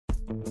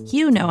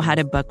You know how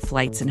to book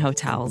flights and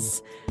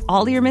hotels.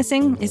 All you're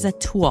missing is a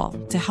tool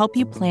to help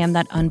you plan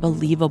that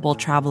unbelievable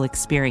travel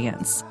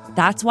experience.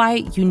 That's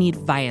why you need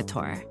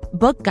Viator.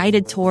 Book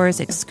guided tours,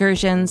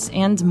 excursions,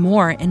 and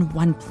more in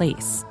one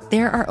place.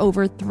 There are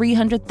over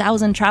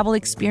 300,000 travel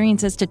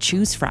experiences to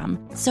choose from,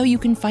 so you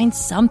can find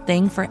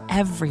something for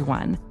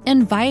everyone.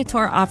 And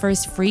Viator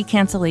offers free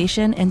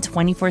cancellation and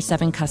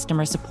 24/7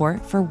 customer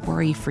support for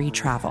worry-free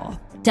travel.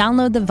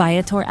 Download the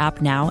Viator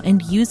app now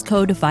and use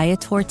code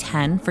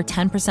Viator10 for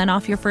 10%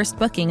 off your first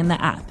booking in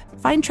the app.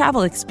 Find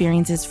travel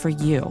experiences for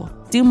you.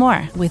 Do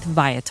more with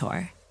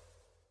Viator.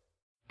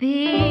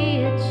 Be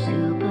it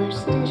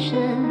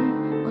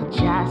superstition or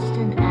just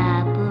an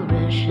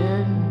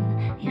apparition,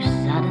 you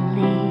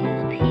suddenly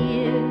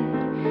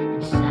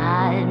appeared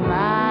inside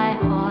my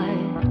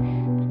heart.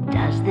 But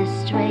does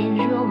this strange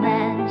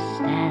romance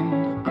stand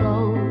a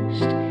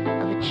ghost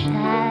of a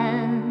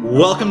chance?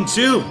 Welcome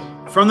to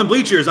From the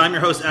Bleachers. I'm your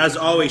host, as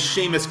always,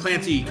 Seamus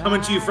Clancy, coming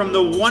to you from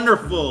the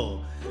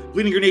wonderful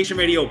Bleeding Green Nation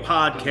Radio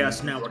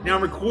Podcast Network. Now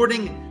I'm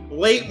recording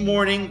late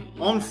morning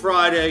on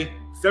Friday,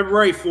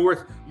 February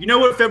 4th. You know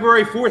what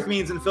February 4th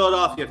means in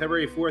Philadelphia,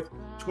 February 4th,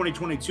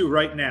 2022,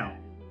 right now.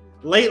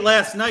 Late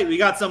last night, we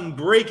got some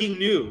breaking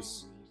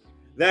news.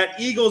 That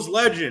Eagles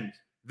legend,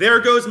 there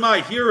goes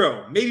my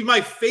hero, maybe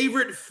my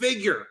favorite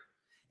figure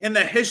in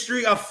the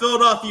history of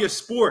Philadelphia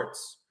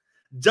sports.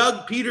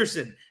 Doug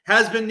Peterson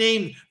has been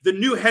named the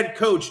new head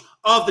coach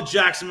of the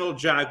Jacksonville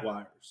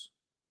Jaguars.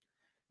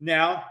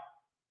 Now,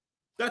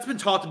 that's been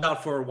talked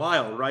about for a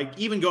while, right?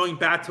 Even going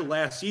back to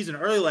last season,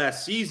 early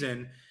last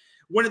season,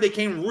 when it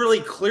became really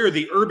clear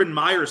the Urban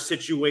Meyer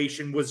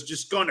situation was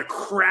just going to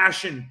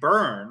crash and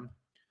burn,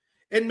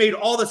 it made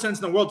all the sense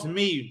in the world to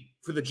me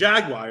for the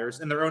Jaguars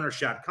and their owner,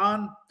 Shad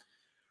Khan,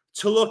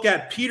 to look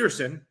at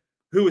Peterson,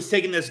 who was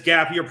taking this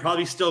gap year,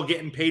 probably still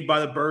getting paid by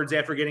the Birds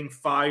after getting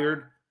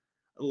fired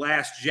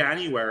last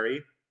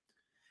January,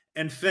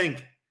 and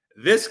think,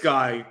 this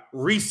guy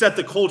reset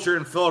the culture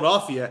in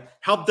Philadelphia,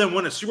 helped them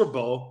win a Super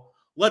Bowl.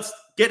 Let's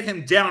get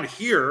him down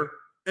here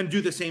and do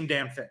the same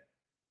damn thing.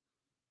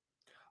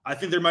 I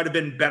think there might have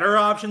been better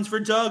options for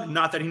Doug,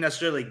 not that he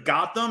necessarily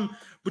got them,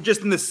 but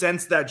just in the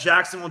sense that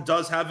Jacksonville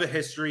does have a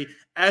history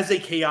as a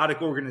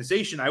chaotic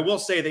organization. I will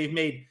say they've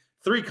made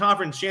 3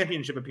 conference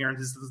championship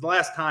appearances. This is the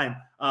last time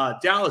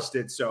Dallas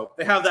did, so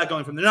they have that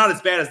going for them. They're not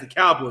as bad as the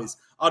Cowboys.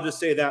 I'll just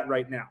say that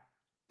right now.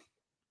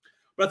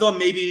 But I thought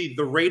maybe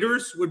the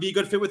Raiders would be a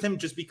good fit with him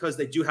just because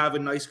they do have a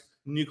nice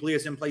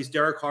nucleus in place.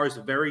 Derek Carr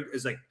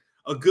is like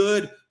a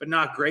good but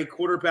not great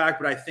quarterback,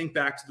 but I think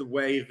back to the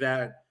way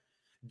that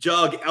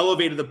Doug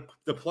elevated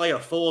the play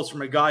of Foles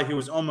from a guy who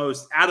was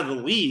almost out of the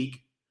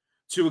league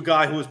to a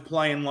guy who was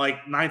playing like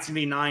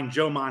 1989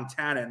 Joe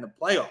Montana in the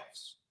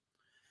playoffs.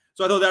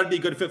 So I thought that would be a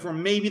good fit for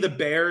him. Maybe the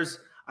Bears.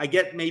 I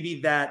get maybe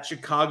that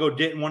Chicago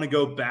didn't want to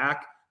go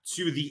back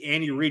to the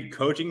Andy Reid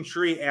coaching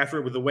tree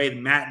after with the way the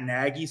Matt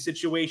Nagy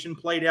situation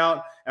played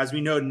out. As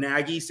we know,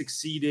 Nagy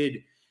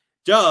succeeded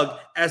Doug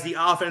as the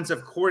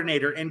offensive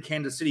coordinator in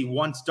Kansas City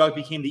once Doug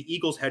became the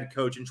Eagles head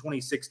coach in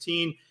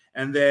 2016.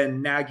 And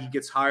then Nagy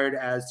gets hired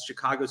as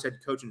Chicago's head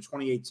coach in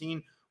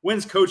 2018,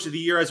 wins coach of the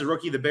year as a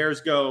rookie. The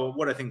Bears go,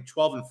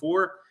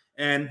 12-4.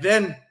 And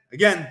then,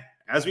 again,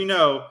 as we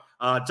know,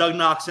 Doug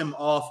knocks him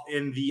off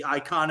in the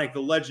iconic,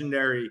 the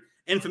legendary,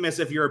 infamous,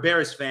 if you're a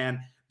Bears fan,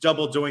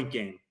 double doink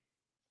game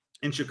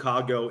in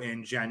Chicago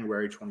in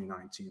January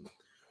 2019.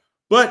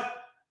 But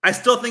I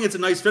still think it's a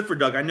nice fit for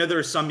Doug. I know there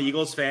are some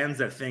Eagles fans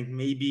that think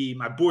maybe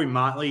my boy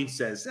Motley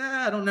says,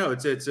 I don't know.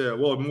 It's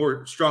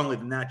more strongly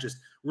than that, just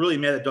really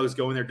mad that Doug's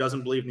going there,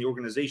 doesn't believe in the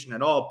organization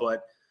at all.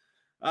 But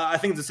I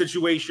think it's a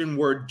situation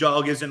where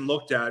Doug isn't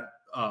looked at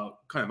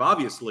kind of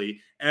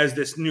obviously as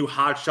this new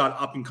hotshot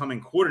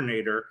up-and-coming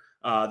coordinator,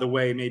 the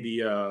way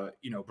maybe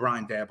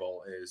Brian Daboll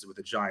is with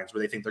the Giants,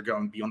 where they think they're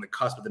going to be on the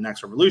cusp of the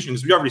next revolution.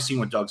 Because we've already seen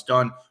what Doug's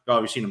done. We've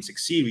already seen him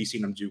succeed. We've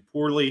seen him do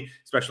poorly,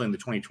 especially in the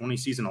 2020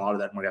 season. A lot of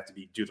that might have to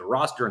be due to the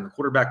roster and the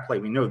quarterback play.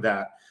 We know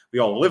that. We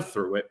all lived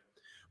through it.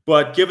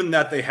 But given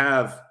that they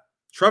have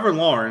Trevor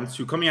Lawrence,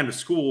 who coming out of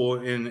school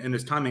in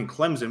his time in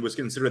Clemson was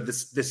considered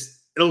this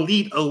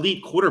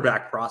elite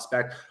quarterback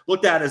prospect,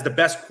 looked at as the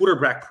best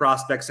quarterback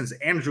prospect since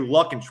Andrew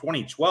Luck in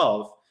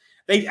 2012.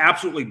 They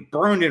absolutely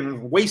burned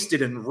and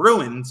wasted and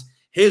ruined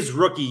his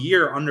rookie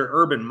year under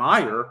Urban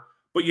Meyer.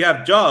 But you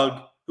have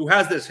Doug, who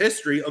has this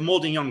history of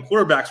molding young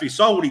quarterbacks. We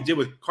saw what he did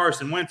with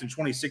Carson Wentz in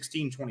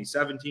 2016,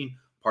 2017,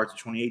 parts of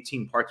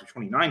 2018, parts of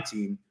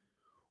 2019.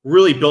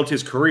 Really built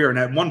his career, and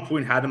at one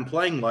point had him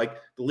playing like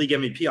the league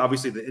MVP.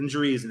 Obviously, the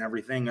injuries and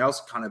everything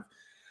else kind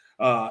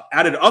of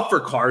added up for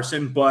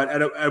Carson, but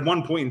at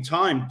one point in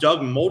time,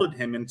 Doug molded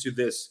him into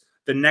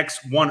the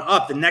next one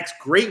up, the next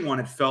great one,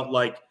 it felt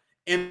like,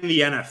 in the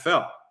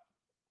NFL.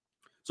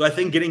 So I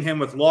think getting him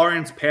with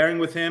Lawrence, pairing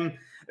with him,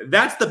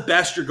 that's the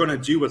best you're going to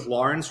do with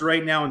Lawrence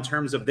right now in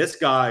terms of this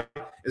guy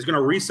is going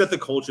to reset the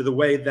culture the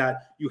way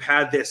that you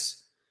had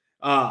this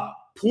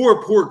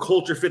poor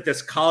culture fit,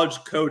 this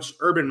college coach,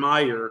 Urban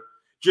Meyer,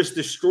 just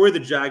destroy the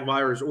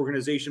Jaguars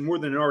organization more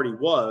than it already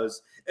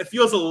was. It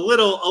feels a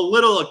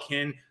little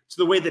akin to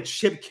the way the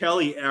Chip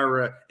Kelly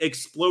era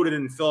exploded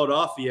in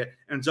Philadelphia.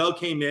 And Doug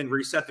came in,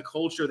 reset the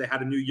culture. They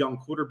had a new young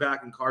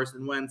quarterback in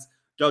Carson Wentz.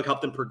 Doug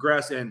helped them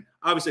progress. And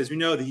obviously, as we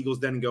know, the Eagles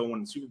then go and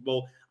win the Super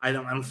Bowl. I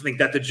don't think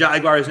that the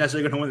Jaguars are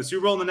necessarily going to win the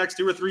Super Bowl in the next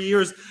 2 or 3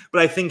 years,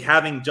 but I think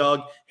having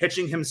Doug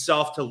hitching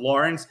himself to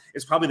Lawrence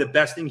is probably the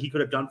best thing he could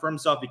have done for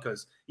himself,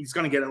 because he's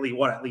going to get at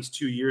least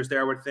 2 years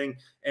there, I would think.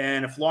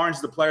 And if Lawrence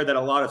is the player that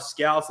a lot of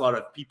scouts, a lot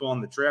of people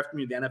in the draft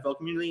community, the NFL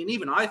community, and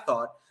even I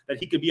thought that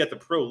he could be at the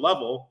pro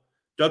level,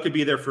 Doug could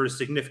be there for a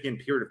significant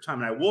period of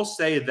time. And I will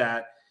say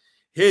that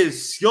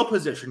his skill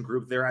position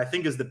group there, I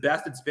think, is the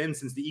best it's been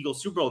since the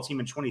Eagles Super Bowl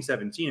team in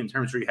 2017, in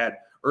terms where he had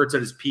Ertz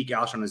at his peak,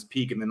 Alshon on his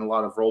peak, and then a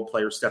lot of role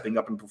players stepping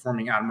up and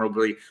performing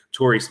admirably.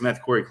 Torrey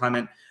Smith, Corey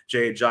Clement,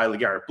 Jay Ajayi,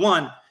 LeGarrette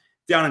Blount.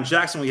 Down in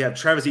Jacksonville, you have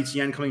Travis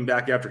Etienne coming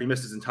back after he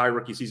missed his entire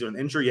rookie season with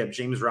injury. You have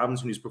James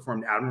Robinson, who's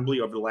performed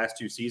admirably over the last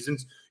 2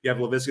 seasons. You have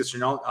Laviska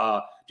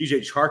Shenault. DJ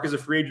Chark is a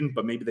free agent,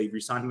 but maybe they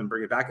re-sign him and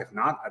bring it back. If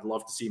not, I'd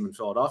love to see him in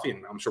Philadelphia,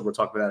 and I'm sure we'll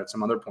talk about that at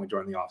some other point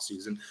during the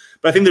offseason.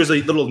 But I think there's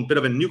a little bit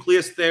of a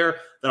nucleus there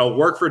that'll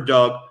work for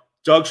Doug.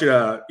 Doug should,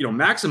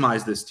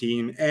 maximize this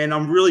team, and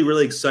I'm really,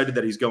 really excited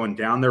that he's going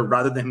down there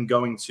rather than him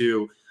going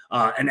to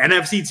an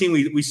NFC team.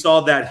 We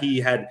saw that he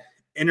had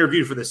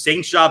interviewed for the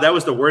Saints job. That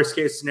was the worst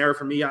case scenario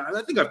for me.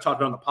 I think I've talked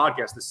about on the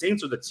podcast. The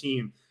Saints are the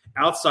team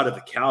outside of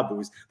the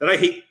Cowboys that I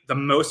hate the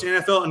most in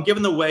the NFL. And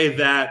given the way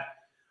that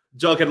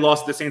Doug had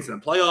lost the Saints in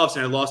the playoffs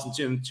and had lost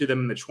to them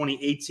in the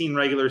 2018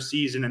 regular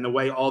season, and the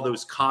way all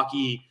those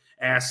cocky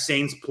ass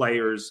Saints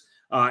players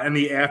in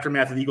the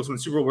aftermath of the Eagles win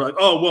the Super Bowl were like,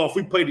 oh, well, if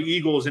we played the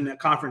Eagles in that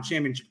conference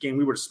championship game,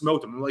 we would have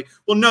smoked them. I'm like,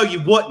 well, no,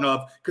 you wouldn't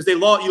have, because you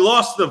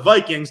lost to the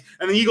Vikings,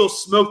 and the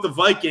Eagles smoked the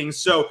Vikings.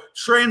 So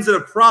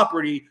transitive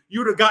property, you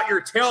would have got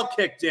your tail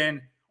kicked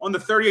in on the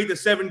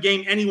 38-7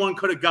 game anyone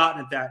could have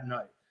gotten it that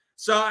night.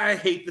 So I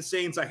hate the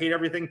Saints. I hate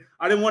everything.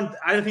 I didn't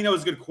think that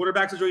was a good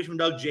quarterback situation from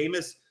Doug.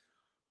 Jameis,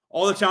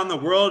 all the talent in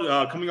the world,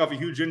 coming off a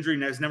huge injury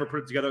and has never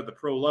put it together at the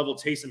pro level.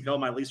 Taysom Hill,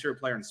 my least favorite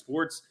player in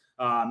sports.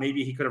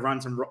 Maybe he could have run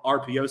some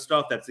RPO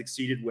stuff that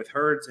succeeded with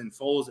Hurts and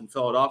Foles in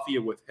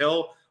Philadelphia with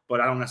Hill,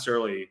 but I don't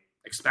necessarily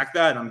expect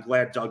that. And I'm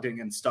glad Doug didn't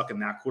get stuck in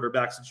that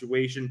quarterback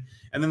situation.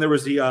 And then there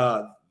was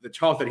the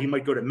talk that he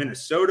might go to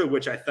Minnesota,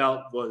 which I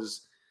felt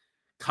was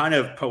kind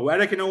of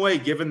poetic in a way,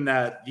 given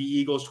that the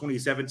Eagles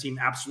 2017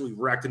 absolutely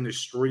wrecked and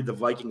destroyed the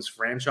Vikings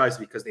franchise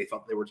because they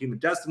thought they were a team of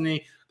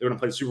destiny. They were going to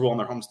play the Super Bowl in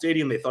their home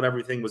stadium. They thought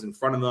everything was in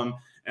front of them.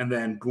 And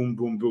then boom,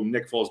 boom, boom,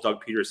 Nick Foles,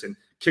 Doug Peterson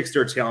kicks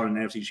their tail in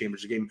an NFC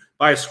Championship game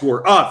by a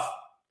score of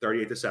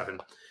 38-7.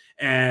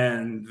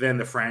 And then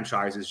the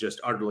franchise is just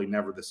utterly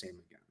never the same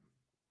again.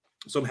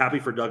 So I'm happy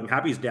for Doug. I'm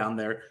happy he's down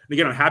there. And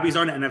again, I'm happy he's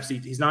on the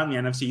NFC. He's not in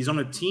the NFC. He's on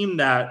a team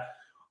that,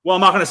 well,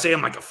 I'm not going to say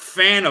I'm like a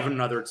fan of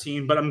another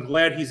team, but I'm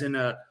glad he's in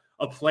a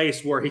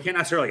place where he can't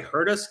necessarily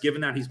hurt us, given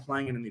that he's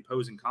playing in the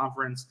opposing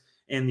conference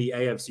in the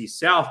AFC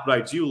South. But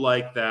I do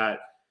like that,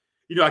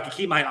 I can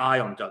keep my eye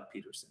on Doug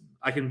Peterson.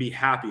 I can be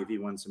happy if he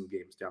wins some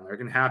games down there. I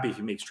can be happy if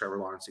he makes Trevor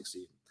Lawrence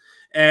succeed.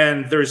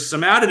 And there's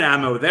some added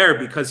ammo there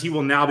because he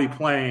will now be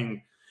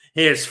playing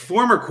his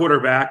former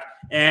quarterback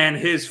and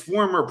his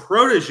former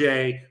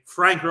protege,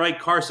 Frank Reich,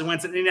 Carson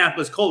Wentz, and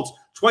Indianapolis Colts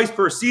twice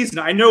per season.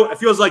 I know it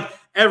feels like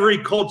every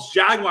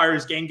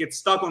Colts-Jaguars game gets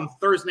stuck on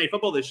Thursday Night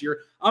Football this year.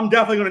 I'm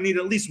definitely going to need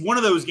at least one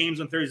of those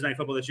games on Thursday Night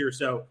Football this year.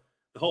 So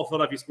the whole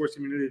Philadelphia sports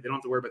community, they don't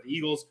have to worry about the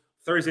Eagles.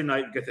 Thursday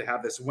night, you get to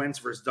have this Wentz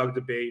versus Doug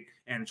debate,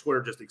 and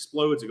Twitter just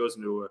explodes. It goes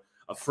into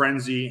a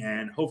frenzy,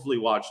 and hopefully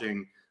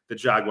watching the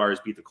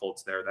Jaguars beat the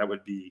Colts there, that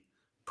would be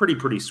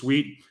pretty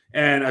sweet.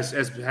 And as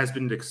has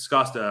been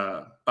discussed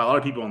by a lot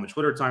of people on the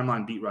Twitter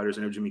timeline, beat writers,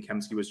 I know Jimmy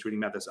Kempski was tweeting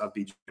about this of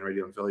BGN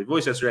Radio and Philly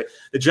Voice yesterday.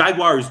 The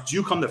Jaguars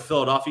do come to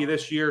Philadelphia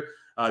this year.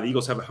 The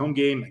Eagles have a home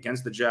game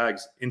against the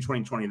Jags in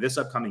 2020 this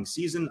upcoming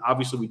season.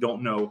 Obviously, we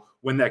don't know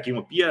when that game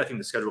will be yet. I think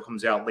the schedule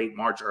comes out late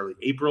March, early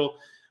April.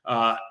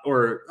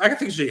 Or I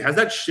think has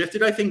that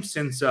shifted, I think,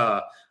 since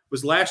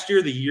was last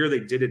year the year they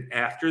did it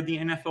after the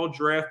NFL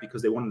draft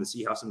because they wanted to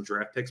see how some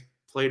draft picks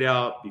played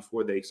out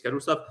before they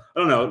scheduled stuff. I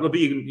don't know. It'll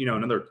be,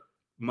 another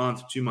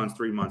month, 2 months,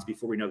 3 months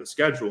before we know the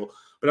schedule.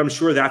 But I'm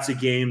sure that's a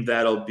game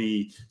that'll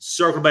be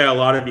circled by a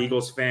lot of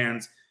Eagles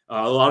fans.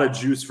 A lot of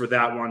juice for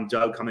that one,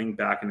 Doug coming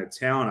back into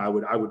town. I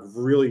would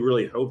really,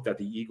 really hope that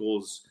the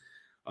Eagles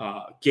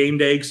game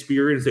day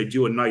experience, they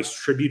do a nice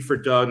tribute for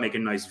Doug, make a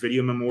nice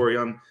video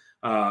memoriam.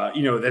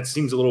 That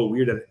seems a little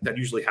weird that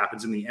usually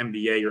happens in the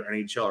NBA or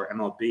NHL or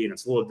MLB, and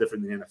it's a little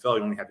different than the NFL.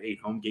 You only have 8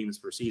 home games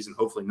per season,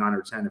 hopefully 9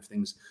 or 10 if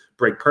things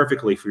break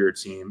perfectly for your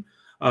team.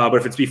 But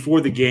if it's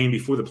before the game,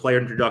 before the player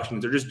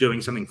introductions, they're just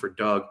doing something for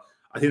Doug.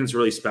 I think it's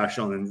really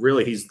special. And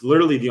really, he's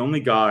literally the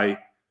only guy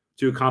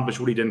to accomplish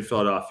what he did in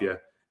Philadelphia,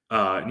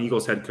 an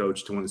Eagles head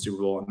coach to win the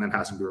Super Bowl, and then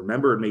has him be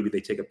remembered. Maybe they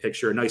take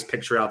a nice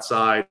picture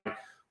outside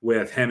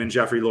with him and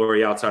Jeffrey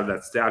Lurie outside of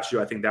that statue.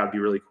 I think that would be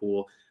really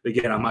cool.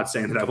 Again, I'm not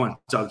saying that I want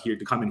Doug here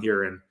to come in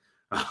here and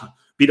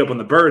beat up on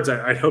the Birds.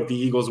 I hope the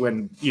Eagles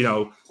win,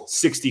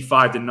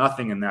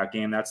 65-0 in that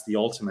game. That's the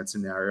ultimate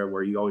scenario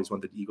where you always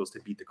want the Eagles to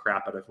beat the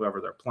crap out of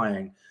whoever they're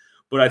playing.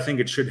 But I think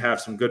it should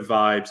have some good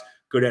vibes,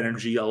 good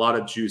energy, a lot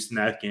of juice in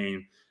that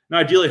game. And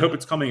I ideally hope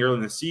it's coming early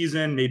in the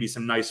season, maybe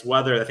some nice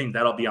weather. I think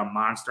that'll be a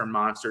monster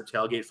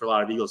tailgate for a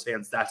lot of Eagles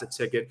fans. That's a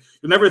ticket.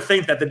 You'll never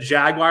think that the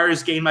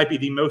Jaguars game might be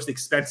the most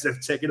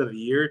expensive ticket of the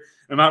year.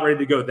 I'm not ready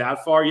to go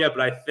that far yet,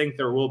 but I think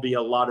there will be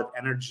a lot of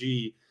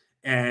energy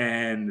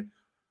and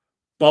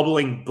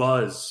bubbling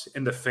buzz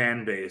in the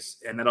fan base,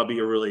 and that'll be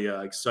a really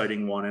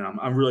exciting one. And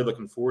I'm really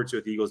looking forward to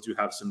it. The Eagles do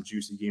have some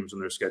juicy games on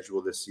their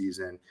schedule this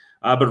season.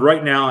 But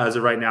right now, as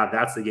of right now,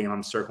 that's the game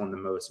I'm circling the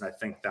most, and I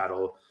think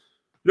that'll,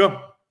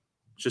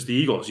 it's just the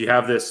Eagles. You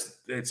have this,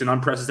 it's an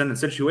unprecedented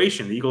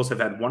situation. The Eagles have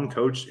had one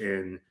coach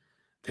in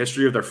the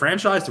history of their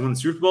franchise to win the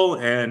Super Bowl.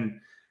 And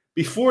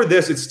before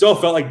this, it still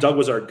felt like Doug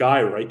was our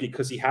guy, right?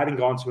 Because he hadn't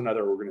gone to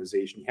another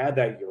organization. He had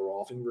that year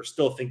off, and we're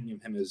still thinking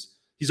of him as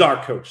he's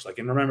our coach. Like,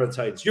 and remember the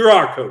Titans, you're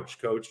our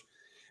coach.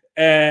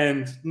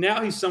 And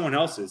now he's someone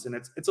else's. And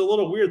it's a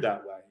little weird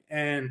that way.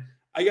 And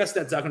I guess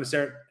that's not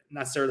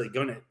necessarily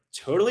going to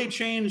totally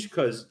change,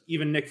 because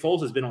even Nick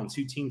Foles has been on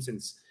 2 teams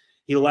since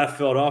he left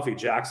Philadelphia,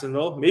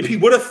 Jacksonville. Maybe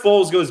what if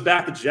Foles goes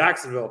back to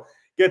Jacksonville,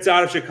 gets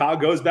out of Chicago,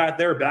 goes back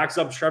there, backs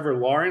up Trevor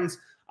Lawrence?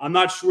 I'm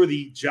not sure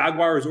the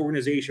Jaguars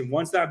organization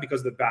wants that, because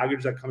of the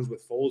baggage that comes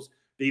with Foles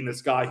being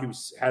this guy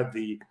who's had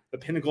the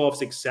pinnacle of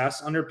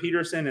success under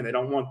Peterson, and they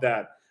don't want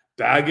that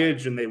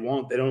baggage, and they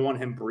don't want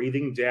him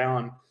breathing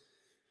down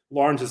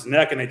Lawrence's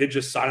neck. And they did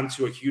just sign him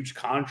to a huge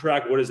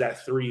contract. What is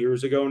that, 3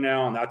 years ago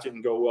now? And that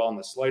didn't go well in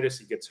the slightest.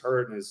 He gets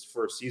hurt in his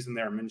first season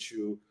there.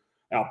 Minshew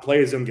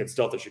outplays him, gets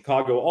dealt to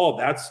Chicago, all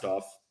that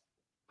stuff.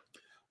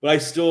 But I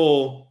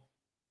still,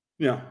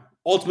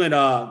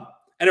 ultimate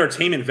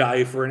entertainment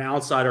value for an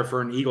outsider, for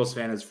an Eagles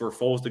fan, is for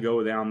Foles to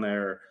go down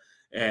there,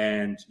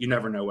 and you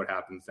never know what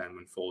happens then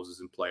when Foles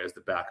is in play as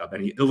the backup.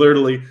 And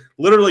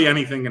literally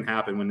anything can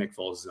happen when Nick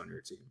Foles is on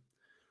your team.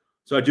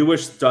 So I do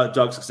wish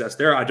Doug success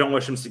there. I don't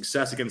wish him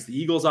success against the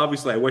Eagles,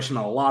 obviously. I wish him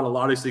a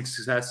lot of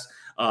success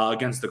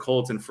against the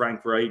Colts and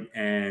Frank Reich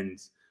and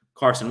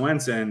Carson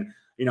Wentz. And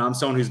I'm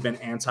someone who's been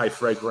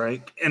anti-Frank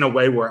Reich in a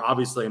way where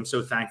obviously I'm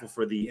so thankful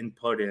for the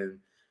input and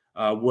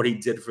what he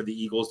did for the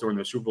Eagles during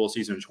the Super Bowl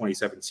season in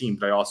 2017.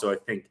 But I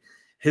think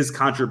his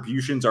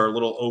contributions are a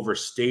little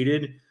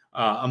overstated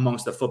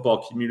amongst the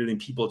football community,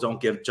 and people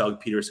don't give Doug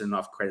Peterson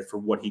enough credit for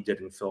what he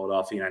did in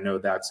Philadelphia. And I know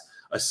that's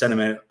a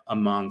sentiment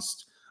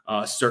amongst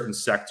a certain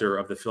sector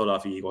of the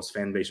Philadelphia Eagles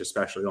fan base,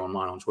 especially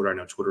online on Twitter. I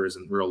know Twitter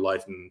isn't real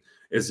life and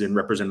isn't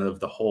representative of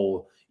the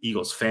whole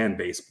Eagles fan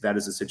base, but that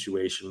is a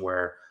situation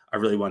where I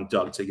really want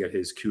Doug to get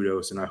his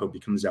kudos, and I hope he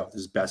comes out with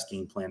his best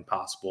game plan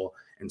possible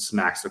and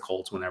smacks the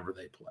Colts whenever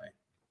they play.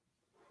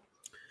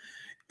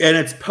 And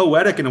it's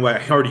poetic in a way.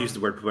 I already used the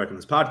word poetic in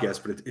this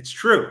podcast, but it's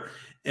true,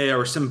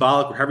 or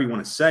symbolic, or however you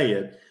want to say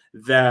it,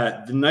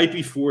 that the night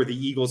before the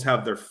Eagles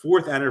have their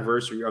 4th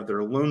anniversary of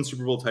their lone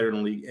Super Bowl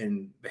title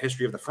in the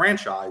history of the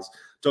franchise,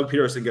 Doug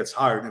Peterson gets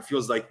hired, and it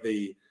feels like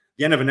the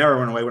end of an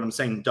era in a way when I'm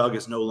saying Doug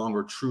is no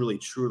longer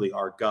truly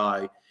our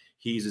guy.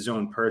 He's his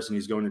own person.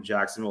 He's going to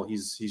Jacksonville.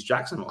 He's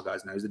Jacksonville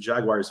guys now. He's the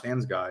Jaguars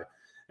fans guy.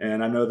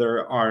 And I know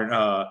there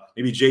aren't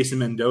maybe Jason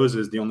Mendoza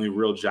is the only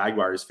real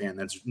Jaguars fan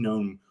that's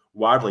known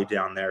widely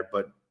down there,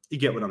 but you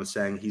get what I'm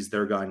saying. He's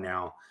their guy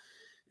now.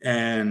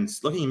 And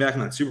looking back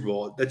on that Super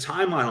Bowl, the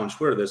timeline on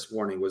Twitter this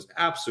morning was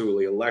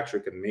absolutely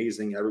electric,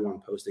 amazing.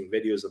 Everyone posting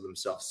videos of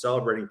themselves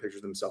celebrating, pictures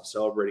of themselves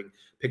celebrating,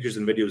 pictures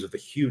and videos of the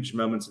huge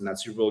moments in that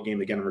Super Bowl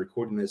game. Again, I'm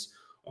recording this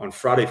on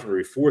Friday,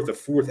 February 4th, the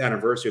 4th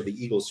anniversary of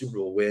the Eagles Super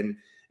Bowl win.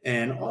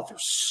 And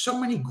there's so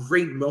many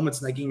great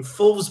moments in that game.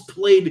 Foles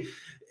played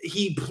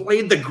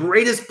the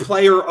greatest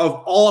player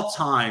of all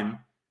time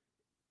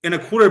in a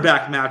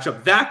quarterback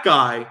matchup. That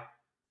guy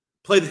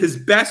played his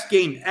best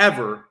game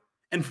ever,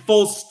 and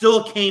Foles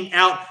still came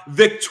out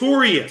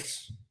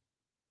victorious.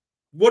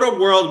 What a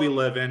world we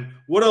live in.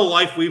 What a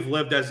life we've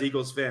lived as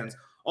Eagles fans.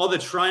 All the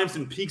triumphs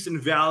and peaks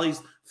and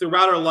valleys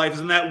throughout our lives.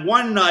 And that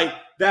one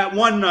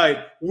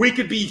night, we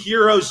could be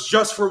heroes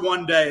just for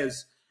one day,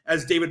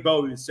 as David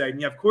Bowie would say.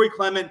 And you have Corey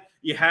Clement,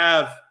 you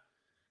have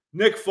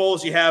Nick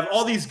Foles, you have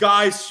all these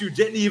guys who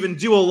didn't even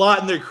do a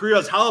lot in their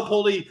careers.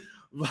 Halapoli,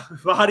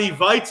 Vadi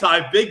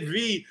Vaitai, Big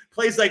V,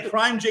 plays like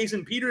prime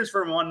Jason Peters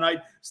for one night.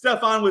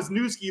 Stefan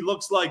Wisniewski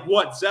looks like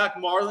what? Zach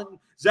Martin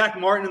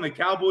in the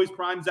Cowboys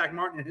prime, Zach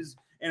Martin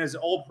in his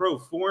all-pro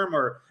form,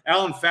 or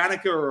Alan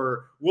Faneca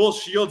or Will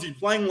Shields. He's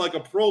playing like a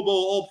Pro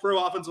Bowl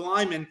all-pro offensive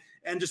lineman,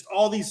 and just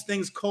all these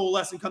things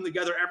coalesce and come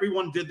together.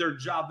 Everyone did their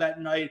job that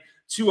night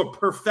to a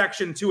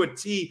perfection, to a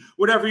T,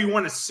 whatever you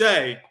want to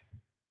say.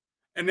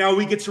 And now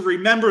we get to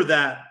remember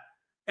that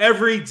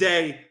every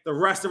day, the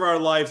rest of our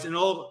lives, and it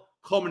all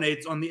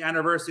culminates on the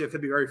anniversary of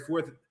February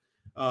 4th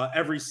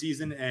every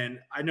season. And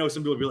I know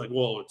some people will be like,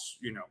 well, it's,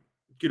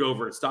 get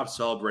over it, stop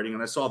celebrating.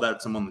 And I saw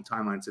that some on the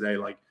timeline today,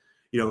 like,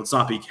 let's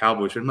not be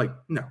Cowboys. I'm like,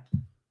 no,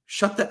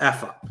 shut the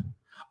F up.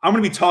 I'm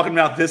going to be talking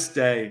about this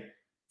day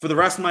for the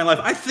rest of my life.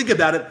 I think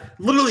about it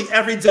literally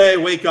every day I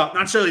wake up.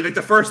 Not necessarily like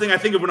the first thing I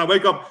think of when I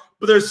wake up,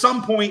 but there's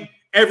some point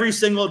every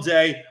single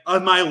day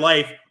of my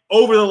life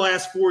over the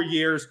last 4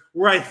 years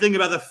where I think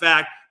about the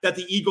fact that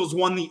the Eagles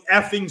won the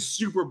effing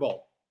Super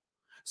Bowl.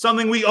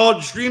 something we all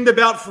dreamed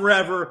about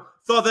forever,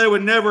 thought that it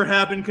would never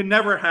happen, could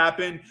never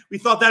happen. We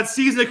thought that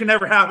season could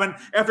never happen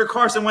after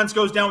Carson Wentz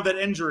goes down with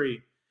that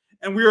injury.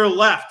 And we are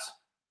left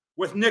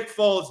with Nick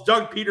Foles,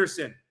 Doug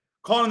Peterson,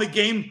 calling the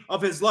game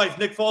of his life.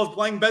 Nick Foles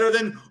playing better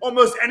than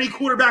almost any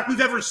quarterback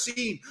we've ever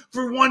seen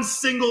for one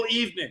single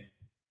evening.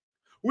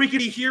 We could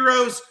be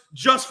heroes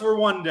just for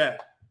one day.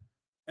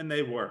 And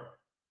they were.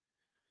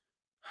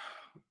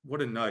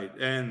 What a night.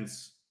 And,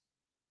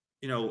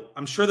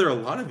 I'm sure there are a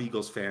lot of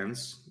Eagles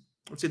fans,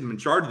 I'd say the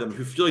majority of them,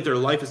 who feel like their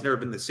life has never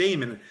been the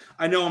same. And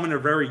I know I'm in a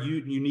very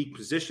unique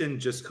position,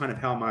 just kind of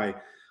how my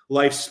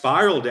life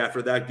spiraled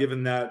after that,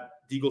 given that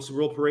the Eagles Super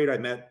Bowl parade, I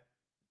met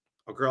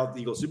a girl at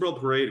the Eagles Super Bowl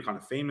parade, kind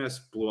of famous,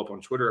 blew up on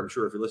Twitter. I'm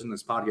sure if you're listening to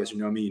this podcast, you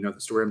know me, you know the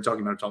story I'm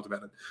talking about. I talked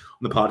about it on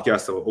the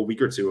podcast a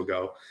week or two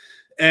ago.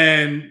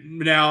 And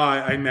now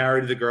I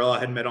married the girl I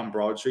had met on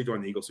Broad Street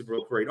during the Eagles Super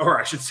Bowl parade. Or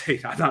I should say,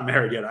 I'm not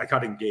married yet. I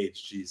got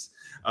engaged. Jeez.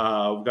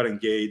 We got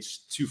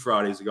engaged 2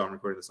 Fridays ago. I'm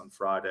recording this on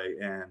Friday.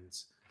 And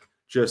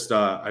just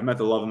I met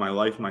the love of my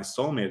life, my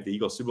soulmate at the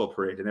Eagles Super Bowl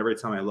parade. And every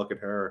time I look at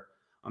her,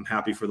 I'm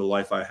happy for the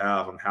life I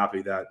have. I'm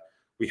happy that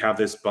we have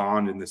this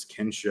bond and this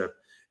kinship.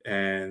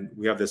 And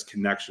we have this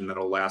connection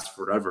that'll last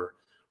forever.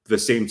 At the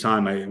same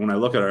time, when I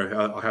look at her,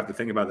 I'll have to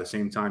think about it at the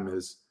same time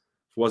is,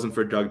 if it wasn't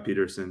for Doug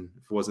Peterson,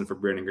 if it wasn't for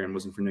Brandon Graham, it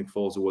wasn't for Nick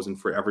Foles, it wasn't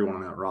for everyone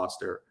on that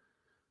roster,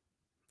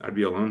 I'd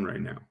be alone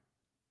right now.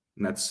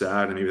 And that's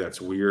sad, and maybe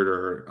that's weird,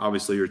 or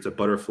obviously it's a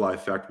butterfly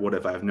effect. What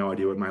if I have no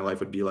idea what my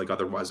life would be like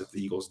otherwise if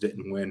the Eagles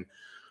didn't win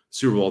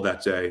Super Bowl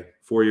that day,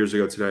 4 years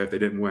ago today, if they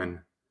didn't win?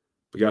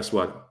 But guess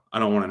what? I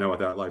don't want to know what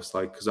that life's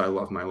like because I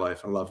love my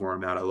life. I love where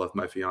I'm at. I love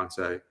my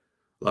fiance. I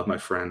love my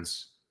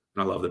friends,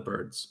 and I love the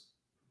birds.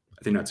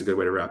 I think that's a good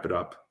way to wrap it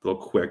up. A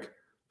little quick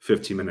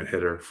 15-minute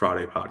hitter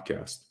Friday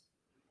podcast.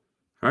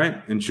 All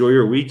right, enjoy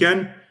your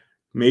weekend.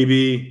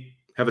 Maybe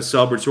have a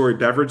celebratory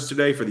beverage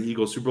today for the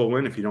Eagles Super Bowl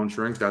win. If you don't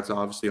drink, that's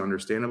obviously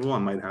understandable. I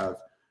might have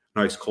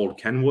a nice cold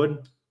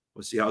Kenwood.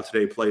 We'll see how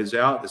today plays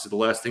out. This is the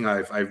last thing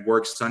I've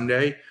worked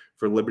Sunday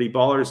for Liberty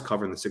Ballers,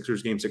 covering the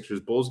Sixers game,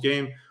 Sixers-Bulls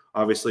game.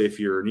 Obviously, if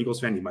you're an Eagles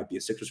fan, you might be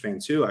a Sixers fan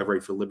too. I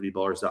write for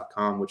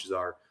LibertyBallers.com, which is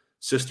our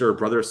sister or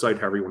brother site,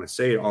 however you want to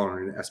say it, all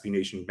under an SB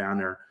Nation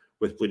banner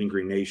with Bleeding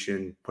Green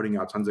Nation, putting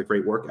out tons of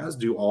great work, as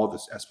do all the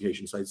SB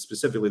Nation sites,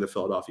 specifically the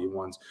Philadelphia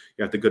ones.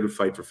 You have the Good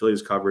Fight for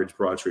Phillies coverage,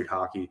 Broad Street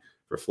Hockey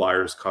for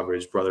Flyers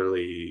coverage,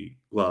 Brotherly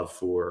Love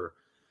for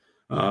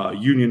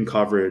Union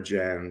coverage.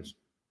 And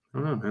I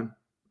don't know, man.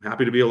 I'm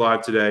happy to be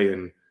alive today.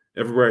 And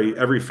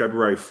every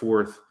February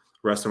 4th,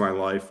 the rest of my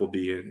life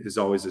is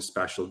always a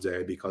special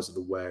day because of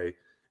the way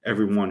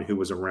everyone who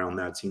was around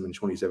that team in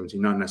 2017,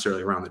 not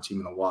necessarily around the team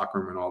in the locker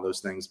room and all those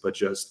things, but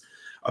just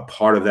a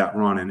part of that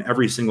run. And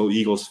every single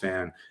Eagles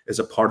fan is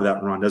a part of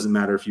that run. Doesn't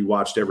matter if you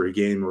watched every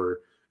game or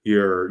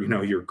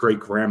your great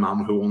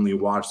grandmama who only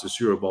watched the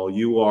Super Bowl.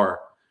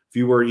 If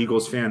you were an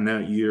Eagles fan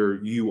that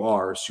year, you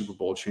are a Super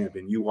Bowl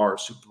champion. You are a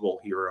Super Bowl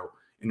hero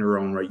in your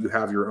own right. You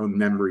have your own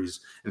memories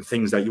and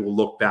things that you will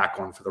look back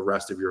on for the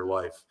rest of your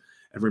life.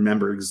 And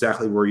remember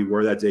exactly where you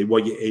were that day,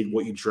 what you ate,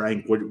 what you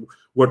drank,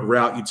 what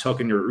route you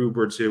took in your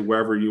Uber to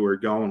wherever you were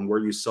going, where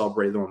you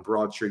celebrated on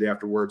Broad Street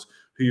afterwards,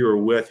 who you were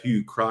with, who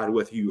you cried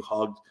with, who you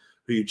hugged,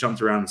 who you jumped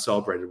around and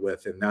celebrated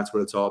with. And that's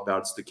what it's all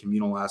about. It's the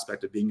communal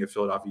aspect of being a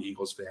Philadelphia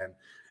Eagles fan.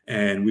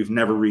 And we've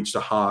never reached a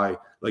high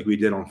like we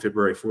did on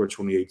February 4th,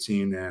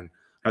 2018. And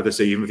I have to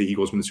say, even if the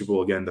Eagles win the Super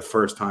Bowl again, the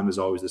first time is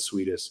always the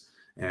sweetest.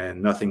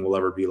 And nothing will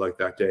ever be like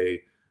that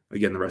day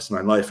again the rest of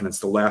my life. And it's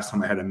the last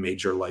time I had a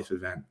major life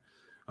event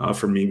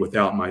for me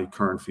without my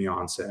current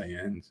fiance.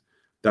 And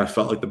that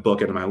felt like the book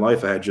end of my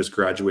life. I had just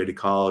graduated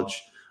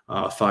college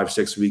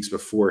 5-6 weeks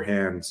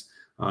beforehand.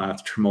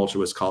 After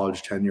tumultuous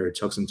college tenure, I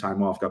took some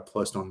time off, got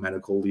placed on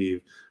medical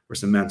leave for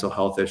some mental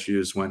health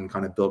issues, when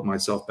kind of built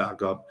myself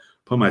back up,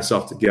 put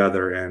myself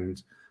together.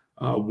 And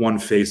one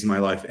phase of my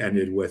life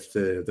ended with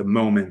the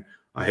moment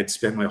I had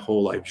spent my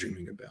whole life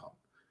dreaming about.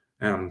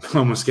 And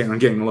I'm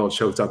getting a little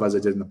choked up as I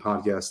did in the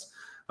podcast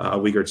a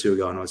week or two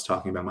ago. And I was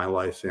talking about my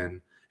life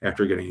and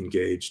after getting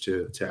engaged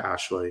to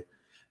Ashley.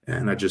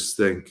 And I just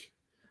think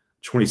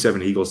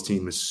 27 Eagles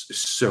team is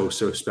so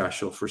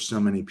special for so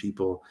many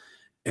people.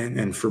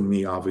 And for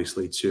me,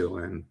 obviously, too.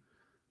 And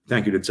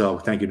thank you to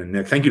Doug. Thank you to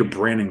Nick. Thank you to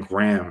Brandon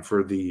Graham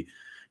for the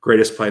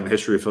greatest play in the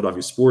history of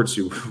Philadelphia sports,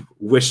 who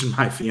wished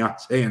my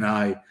fiance and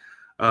I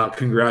a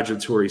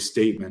congratulatory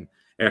statement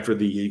after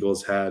the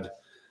Eagles had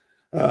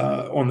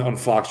on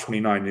Fox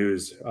 29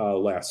 News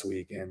last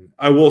week. And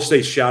I will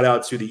say shout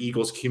out to the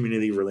Eagles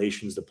Community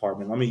Relations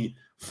Department. Let me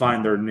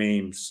find their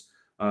names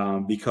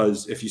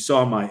because if you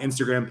saw my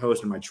Instagram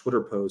post and my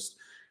Twitter post,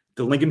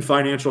 the Lincoln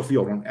Financial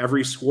Field on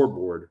every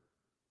scoreboard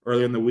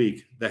earlier in the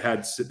week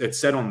it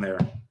said on there,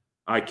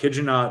 I kid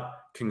you not,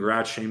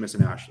 congrats Seamus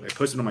and Ashley. I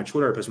posted on my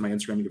Twitter, I posted on my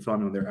Instagram. You can follow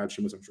me on there at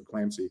Seamus and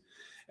Clancy.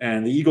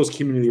 And the Eagles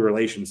Community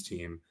Relations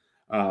team,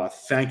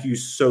 thank you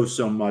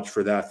so much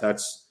for that.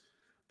 That's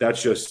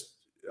just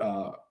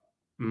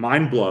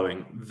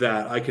mind-blowing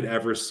that I could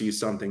ever see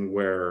something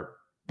where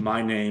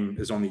my name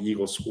is on the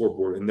Eagles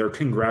scoreboard and they're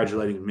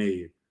congratulating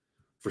me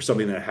for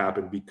something that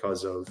happened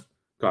because of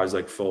guys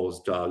like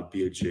Foles, Doug,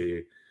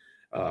 BG,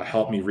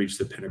 helped me reach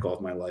the pinnacle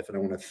of my life. And I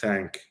want to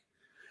thank,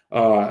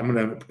 I'm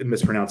going to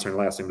mispronounce her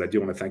last name, but I do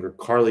want to thank her,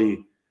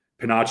 Carly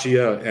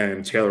Panaccia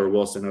and Taylor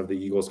Wilson of the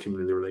Eagles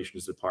Community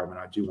Relations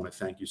Department. I do want to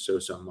thank you so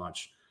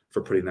much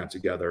for putting that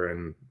together,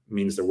 and it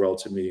means the world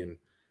to me. And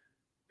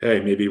hey,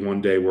 maybe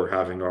one day we're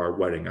having our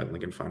wedding at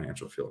Lincoln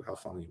Financial Field. How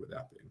funny would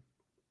that be?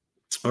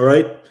 All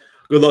right.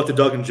 Good luck to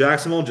Doug in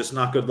Jacksonville. Just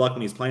not good luck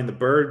when he's playing the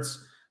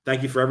Birds.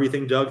 Thank you for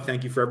everything, Doug.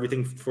 Thank you for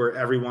everything for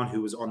everyone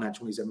who was on that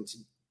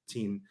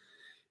 2017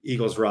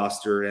 Eagles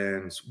roster.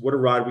 And what a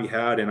ride we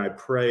had. And I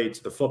pray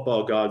to the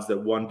football gods that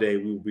one day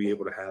we will be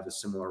able to have a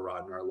similar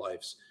ride in our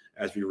lives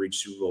as we reach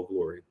Super Bowl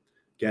glory.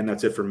 Again,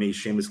 that's it for me,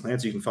 Seamus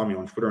Clancy. You can follow me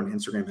on Twitter and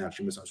Instagram at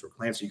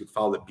Seamus_Clancy. You can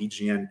follow the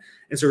BGN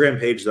Instagram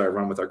page that I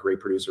run with our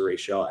great producer,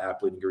 Rachel, at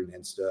Bleeding Green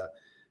Insta.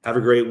 Have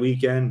a great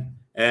weekend.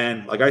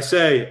 And like I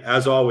say,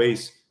 as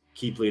always,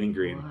 keep bleeding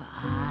green.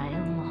 I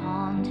am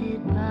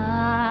haunted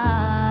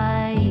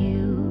by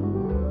you.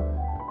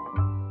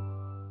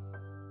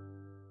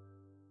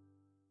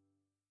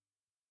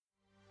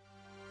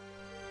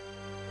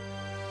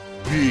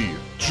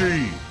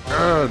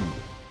 BGN.